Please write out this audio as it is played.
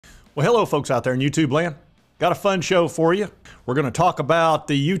Well, hello, folks out there in YouTube land. Got a fun show for you. We're going to talk about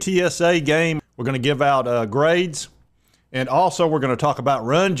the UTSA game. We're going to give out grades. And also, we're going to talk about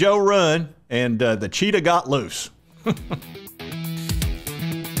Run, Joe, Run. And the cheetah got loose.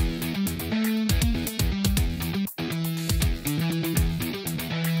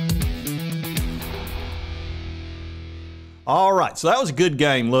 All right, so that was a good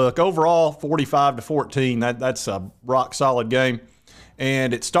game. Look, overall, 45-14. That's a rock-solid game.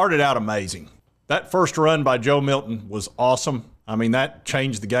 And it started out amazing. That first run by Joe Milton was awesome. I mean, that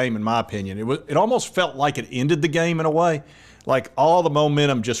changed the game in my opinion. It almost felt like it ended the game in a way. Like all the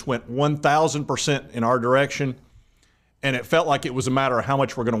momentum just went 1,000% in our direction. And it felt like it was a matter of how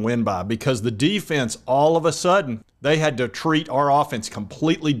much we're going to win by, because the defense, all of a sudden, they had to treat our offense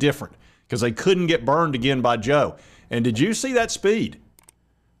completely different because they couldn't get burned again by Joe. And did you see that speed?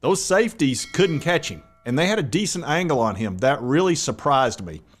 Those safeties couldn't catch him. And they had a decent angle on him. That really surprised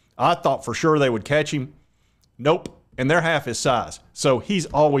me. I thought for sure they would catch him. Nope. And they're half his size. So he's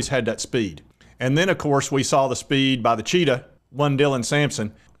always had that speed. And then, of course, we saw the speed by the cheetah, one Dylan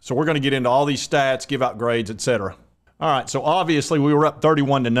Sampson. So we're going to get into all these stats, give out grades, etc. All right, so obviously we were up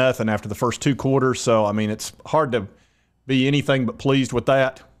 31-0 after the first two quarters. So, I mean, it's hard to be anything but pleased with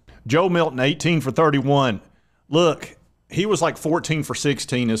that. Joe Milton, 18 for 31. Look, he was like 14 for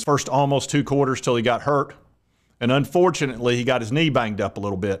 16 his first almost two quarters till he got hurt. And unfortunately, he got his knee banged up a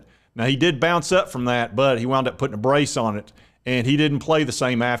little bit. Now, he did bounce up from that, but he wound up putting a brace on it. And he didn't play the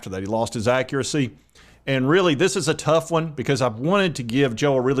same after that. He lost his accuracy. And really, this is a tough one because I've wanted to give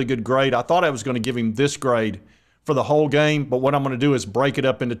Joe a really good grade. I thought I was going to give him this grade for the whole game, but what I'm going to do is break it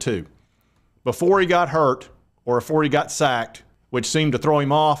up into two. Before he got hurt, or before he got sacked, which seemed to throw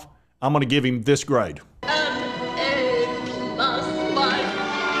him off, I'm going to give him this grade.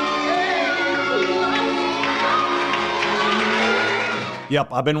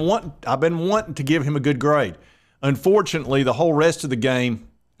 Yep, I've been wanting to give him a good grade. Unfortunately, the whole rest of the game,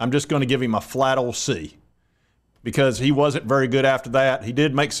 I'm just going to give him a flat old C because he wasn't very good after that. He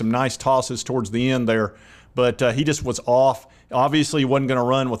did make some nice tosses towards the end there, but he just was off. Obviously, he wasn't going to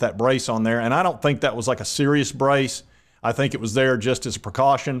run with that brace on there, and I don't think that was like a serious brace. I think it was there just as a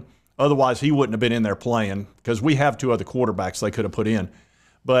precaution. Otherwise, he wouldn't have been in there playing because we have two other quarterbacks they could have put in.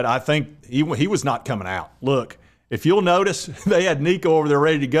 But I think he was not coming out. Look. If you'll notice, they had Nico over there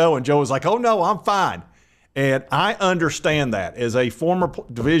ready to go, and Joe was like, oh, no, I'm fine. And I understand that as a former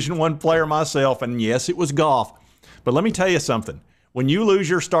Division I player myself, and yes, it was golf. But let me tell you something. When you lose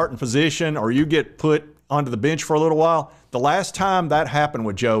your starting position or you get put onto the bench for a little while, the last time that happened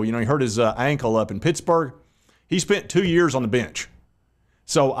with Joe, you know, he hurt his ankle up in Pittsburgh. He spent 2 years on the bench.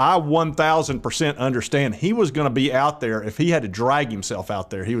 So I 1,000% understand he was going to be out there if he had to drag himself out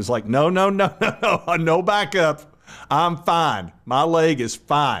there. He was like, no, no backup. I'm fine. My leg is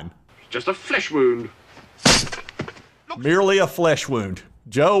fine. Just a flesh wound. Merely a flesh wound.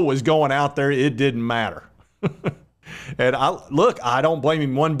 Joe was going out there. It didn't matter. And I don't blame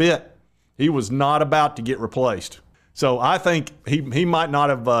him one bit. He was not about to get replaced. So I think he might not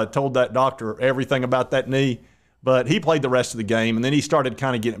have told that doctor everything about that knee, but he played the rest of the game, and then he started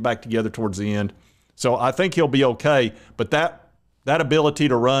kind of getting it back together towards the end. So I think he'll be okay, but that ability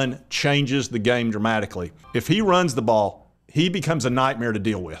to run changes the game dramatically. If he runs the ball, he becomes a nightmare to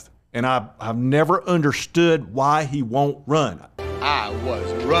deal with. And I've never understood why he won't run. I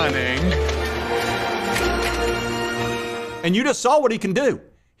was running. And you just saw what he can do.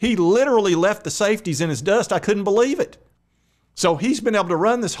 He literally left the safeties in his dust. I couldn't believe it. So he's been able to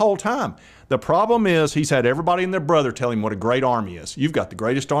run this whole time. The problem is he's had everybody and their brother tell him what a great arm he is. You've got the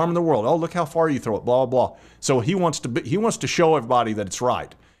greatest arm in the world. Oh, look how far you throw it, blah, blah, blah. So he wants to show everybody that it's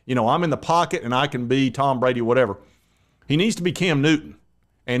right. You know, I'm in the pocket and I can be Tom Brady, whatever. He needs to be Cam Newton.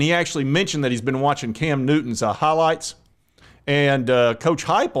 And he actually mentioned that he's been watching Cam Newton's highlights. And Coach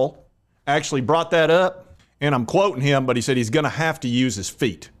Heupel actually brought that up. And I'm quoting him, but he said he's going to have to use his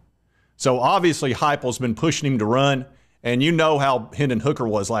feet. So obviously Heupel's been pushing him to run. And you know how Hendon Hooker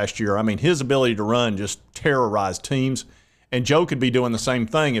was last year. I mean, his ability to run just terrorized teams. And Joe could be doing the same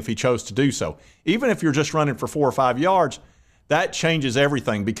thing if he chose to do so. Even if you're just running for 4 or 5 yards, that changes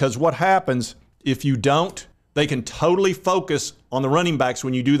everything. Because what happens if you don't, they can totally focus on the running backs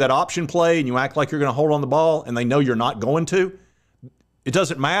when you do that option play and you act like you're going to hold on the ball and they know you're not going to. It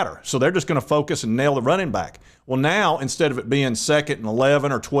doesn't matter. So they're just going to focus and nail the running back. Well, now, instead of it being 2nd and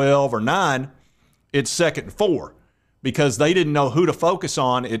 11 or 12 or 9, it's 2nd and 4. Because they didn't know who to focus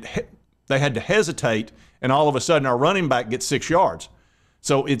on. They had to hesitate, and all of a sudden our running back gets 6 yards.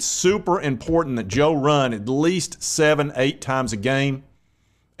 So it's super important that Joe run at least 7, 8 times a game,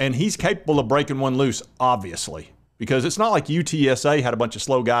 and he's capable of breaking one loose, obviously, because it's not like UTSA had a bunch of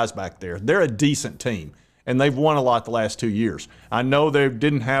slow guys back there. They're a decent team, and they've won a lot the last 2 years. I know they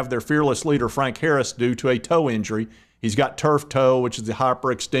didn't have their fearless leader, Frank Harris, due to a toe injury. He's got turf toe, which is the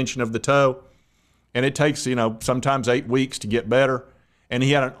hyperextension of the toe, and it takes, sometimes 8 weeks to get better. And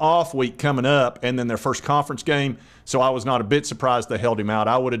he had an off week coming up, and then their first conference game, so I was not a bit surprised they held him out.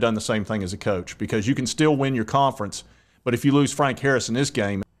 I would have done the same thing as a coach, because you can still win your conference, but if you lose Frank Harris in this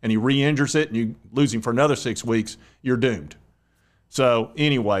game and he re-injures it and you lose him for another 6 weeks, you're doomed. So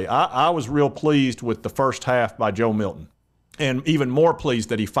anyway, I was real pleased with the first half by Joe Milton, and even more pleased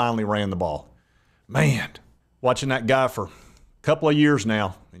that he finally ran the ball. Man, watching that guy for a couple of years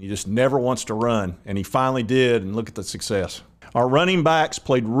now, and he just never wants to run, and he finally did, and look at the success. Our running backs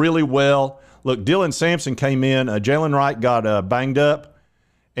played really well. Look, Dylan Sampson came in. Jalen Wright got banged up,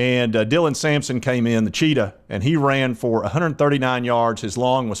 and Dylan Sampson came in, the cheetah, and he ran for 139 yards. His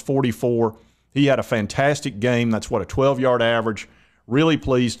long was 44. He had a fantastic game. That's what, a 12-yard average. Really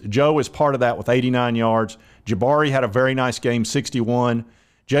pleased. Joe is part of that with 89 yards. Jabari had a very nice game, 61.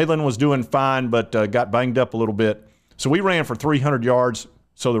 Jalen was doing fine, but got banged up a little bit. So we ran for 300 yards.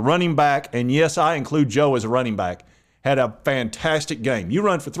 So the running back, and yes, I include Joe as a running back, had a fantastic game. You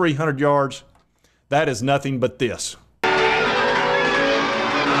run for 300 yards, that is nothing but this.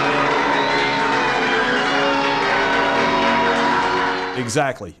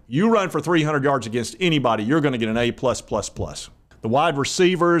 Exactly. You run for 300 yards against anybody, you're going to get an A+++. The wide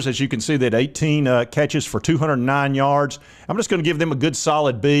receivers, as you can see, they had 18 catches for 209 yards. I'm just going to give them a good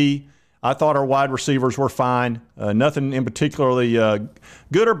solid B. I thought our wide receivers were fine. Nothing in particularly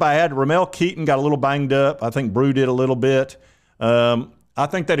good or bad. Ramel Keaton got a little banged up. I think Brew did a little bit. I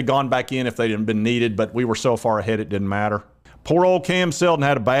think they'd have gone back in if they'd have been needed, but we were so far ahead it didn't matter. Poor old Cam Selden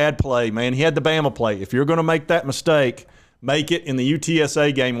had a bad play, man. He had the Bama play. If you're going to make that mistake, make it in the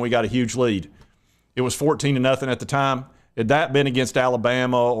UTSA game when we got a huge lead. It was 14-0 at the time. Had that been against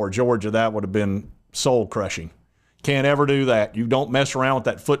Alabama or Georgia, that would have been soul-crushing. Can't ever do that. You don't mess around with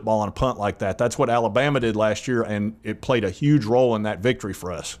that football on a punt like that. That's what Alabama did last year, and it played a huge role in that victory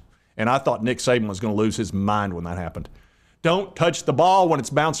for us. And I thought Nick Saban was going to lose his mind when that happened. Don't touch the ball when it's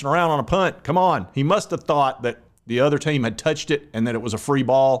bouncing around on a punt. Come on. He must have thought that the other team had touched it and that it was a free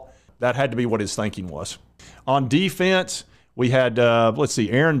ball. That had to be what his thinking was. On defense, we had,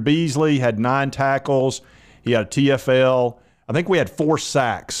 Aaron Beasley had 9 tackles. He had a TFL. I think we had 4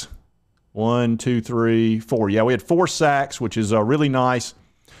 sacks. 1, 2, 3, 4. Yeah, we had 4 sacks, which is really nice.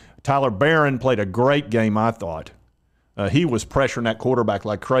 Tyler Barron played a great game, I thought. He was pressuring that quarterback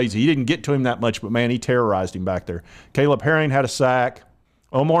like crazy. He didn't get to him that much, but, man, he terrorized him back there. Caleb Herring had a sack.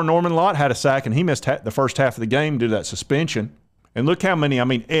 Omar Norman-Lott had a sack, and he missed the first half of the game due to that suspension. And look how many,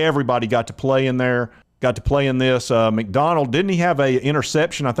 everybody got to play in there, got to play in this. McDonald, didn't he have an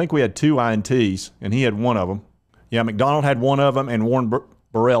interception? I think we had 2 INTs, and he had one of them. Yeah, McDonald had one of them, and Warren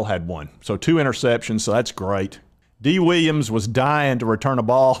Burrell had one. So 2 interceptions, so that's great. D. Williams was dying to return a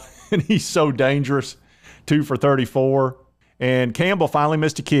ball, and he's so dangerous. 2 for 34. And Campbell finally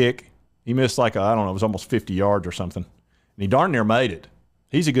missed a kick. He missed it was almost 50 yards or something. And he darn near made it.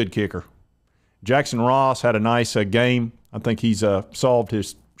 He's a good kicker. Jackson Ross had a nice game. I think he's solved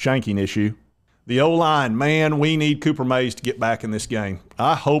his shanking issue. The O-line, man, we need Cooper Mays to get back in this game.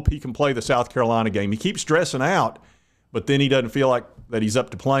 I hope he can play the South Carolina game. He keeps stressing out, but then he doesn't feel like that he's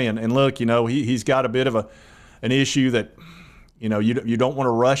up to playing. And look, he's got a bit of an issue that, you don't want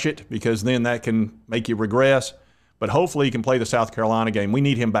to rush it because then that can make you regress. But hopefully he can play the South Carolina game. We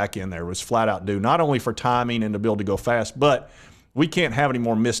need him back in there. It was flat out due, not only for timing and to be able to go fast, but we can't have any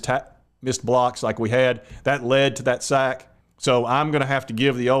more missed blocks like we had. That led to that sack. So I'm going to have to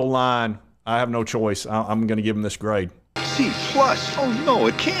give the O-line, I have no choice. I'm going to give him this grade. C+. Oh, no,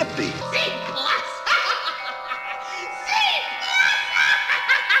 it can't be. C+.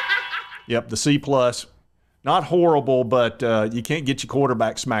 Yep, the C+. Not horrible, but you can't get your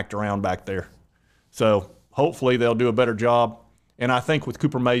quarterback smacked around back there. So hopefully they'll do a better job. And I think with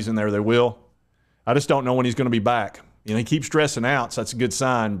Cooper Mays in there, they will. I just don't know when he's going to be back. He keeps stressing out, so that's a good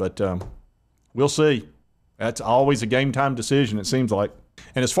sign, but we'll see. That's always a game-time decision, it seems like.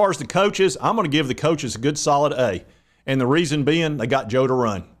 And as far as the coaches, I'm going to give the coaches a good solid A. And the reason being, they got Joe to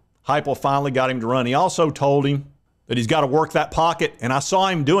run. Heupel finally got him to run. He also told him that he's got to work that pocket, and I saw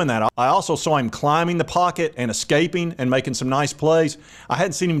him doing that. I also saw him climbing the pocket and escaping and making some nice plays. I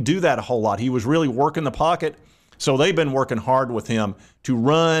hadn't seen him do that a whole lot. He was really working the pocket, so they've been working hard with him to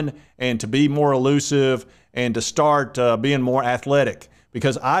run and to be more elusive and to start being more athletic,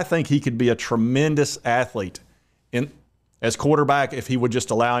 because I think he could be a tremendous athlete as quarterback if he would just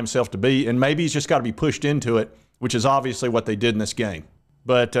allow himself to be, and maybe he's just got to be pushed into it, which is obviously what they did in this game.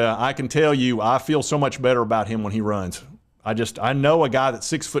 But I can tell you, I feel so much better about him when he runs. I know a guy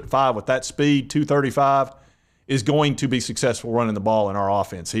that's 6'5" with that speed, 235, is going to be successful running the ball in our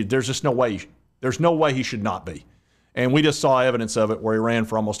offense. There's just no way. There's no way he should not be. And we just saw evidence of it where he ran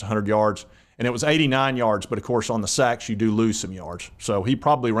for almost 100 yards. And it was 89 yards, but of course on the sacks you do lose some yards. So he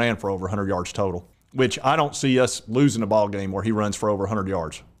probably ran for over 100 yards total, which I don't see us losing a ball game where he runs for over 100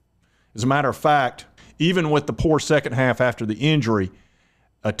 yards. As a matter of fact, even with the poor second half after the injury,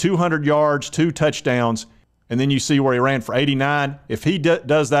 200 yards, 2 touchdowns, and then you see where he ran for 89. If he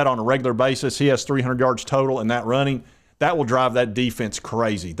does that on a regular basis, he has 300 yards total in that running, that will drive that defense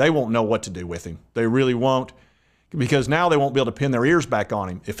crazy. They won't know what to do with him. They really won't, because now they won't be able to pin their ears back on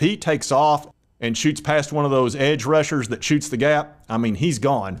him. If he takes off and shoots past one of those edge rushers that shoots the gap, I mean, he's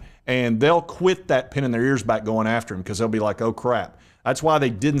gone. And they'll quit that pinning their ears back going after him because they'll be like, oh, crap. That's why they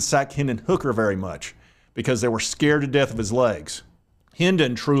didn't sack Hendon Hooker very much, because they were scared to death of his legs.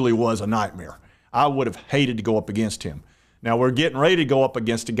 Hendon truly was a nightmare. I would have hated to go up against him. Now, we're getting ready to go up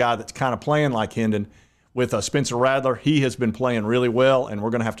against a guy that's kind of playing like Hendon with Spencer Rattler. He has been playing really well, and we're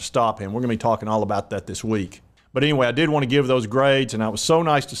going to have to stop him. We're going to be talking all about that this week. But anyway, I did want to give those grades, and it was so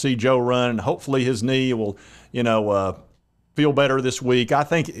nice to see Joe run, and hopefully his knee will, feel better this week. I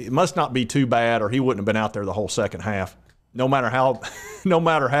think it must not be too bad, or he wouldn't have been out there the whole second half, no matter how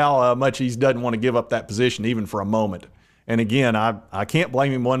much he doesn't want to give up that position even for a moment. And again, I can't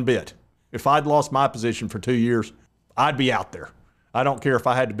blame him one bit. If I'd lost my position for 2 years, I'd be out there. I don't care if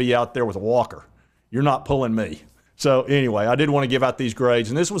I had to be out there with a walker. You're not pulling me. So anyway, I did want to give out these grades,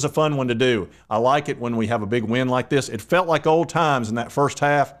 and this was a fun one to do. I like it when we have a big win like this. It felt like old times in that first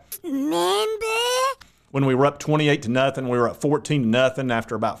half. Remember? When we were up 28-0, we were up 14-0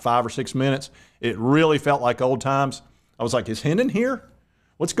 after about 5 or 6 minutes. It really felt like old times. I was like, is Hendon here?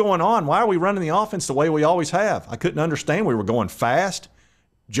 What's going on? Why are we running the offense the way we always have? I couldn't understand. We were going fast.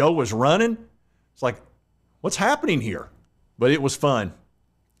 Joe was running. It's like, what's happening here? But it was fun.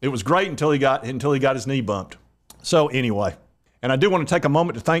 It was great until he got his knee bumped. So anyway, and I do want to take a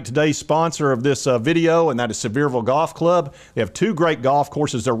moment to thank today's sponsor of this video, and that is Sevierville Golf Club. They have 2 great golf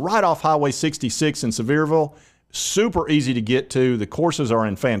courses. They're right off Highway 66 in Sevierville. Super easy to get to. The courses are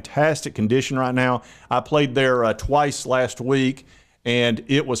in fantastic condition right now. I played there twice last week, and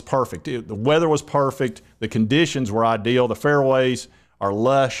it was perfect. The weather was perfect. The conditions were ideal. The fairways are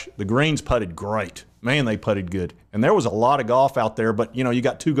lush. The greens putted great. Man, they putted good. And there was a lot of golf out there, but, you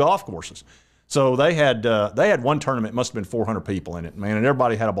got 2 golf courses. So they had one tournament, must have been 400 people in it, man, and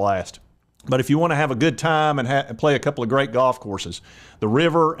everybody had a blast. But if you want to have a good time and play a couple of great golf courses, the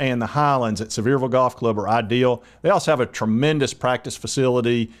River and the Highlands at Sevierville Golf Club are ideal. They also have a tremendous practice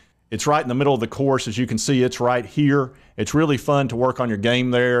facility. It's right in the middle of the course. As you can see, it's right here. It's really fun to work on your game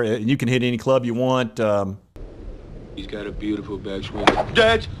there. You can hit any club you want. He's got a beautiful backswing.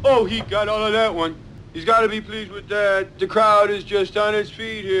 Dad, oh, he got all of that one. He's got to be pleased with that. The crowd is just on its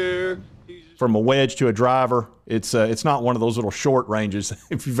feet here. From a wedge to a driver, it's not one of those little short ranges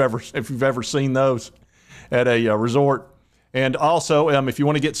if you've ever seen those at a resort. And also, if you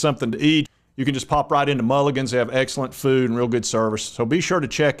want to get something to eat, you can just pop right into Mulligan's. They have excellent food and real good service. So be sure to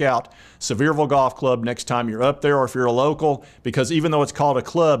check out Sevierville Golf Club next time you're up there, or if you're a local, because even though it's called a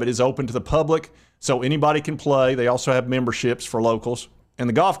club, it is open to the public, so anybody can play. They also have memberships for locals. And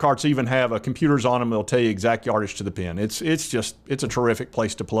the golf carts even have computers on them. They'll tell you exact yardage to the pin. It's a terrific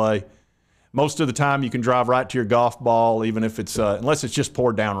place to play. Most of the time, you can drive right to your golf ball, even if it's unless it's just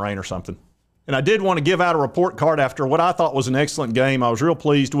poured down rain or something. And I did want to give out a report card after what I thought was an excellent game. I was real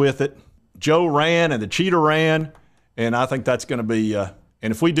pleased with it. Joe ran and the cheetah ran, and I think that's going to be and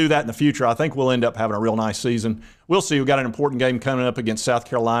if we do that in the future, I think we'll end up having a real nice season. We'll see. We've got an important game coming up against South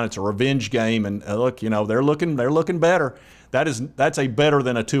Carolina. It's a revenge game, and look, they're looking better. That's a better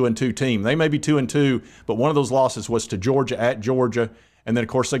than a 2-2 team. They may be 2-2, but one of those losses was to Georgia at Georgia. And then, of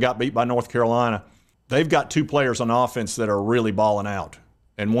course, they got beat by North Carolina. They've got 2 players on offense that are really balling out,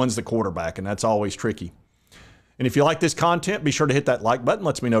 and one's the quarterback, and that's always tricky. And if you like this content, be sure to hit that like button.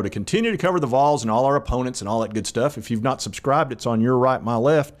 Lets me know to continue to cover the Vols and all our opponents and all that good stuff. If you've not subscribed, it's on your right, my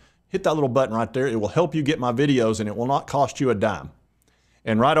left. Hit that little button right there. It will help you get my videos, and it will not cost you a dime.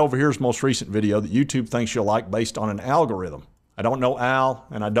 And right over here is the most recent video that YouTube thinks you'll like based on an algorithm. I don't know Al,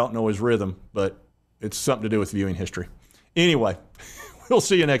 and I don't know his rhythm, but it's something to do with viewing history. Anyway. We'll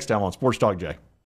see you next time on Sports Talk Jay.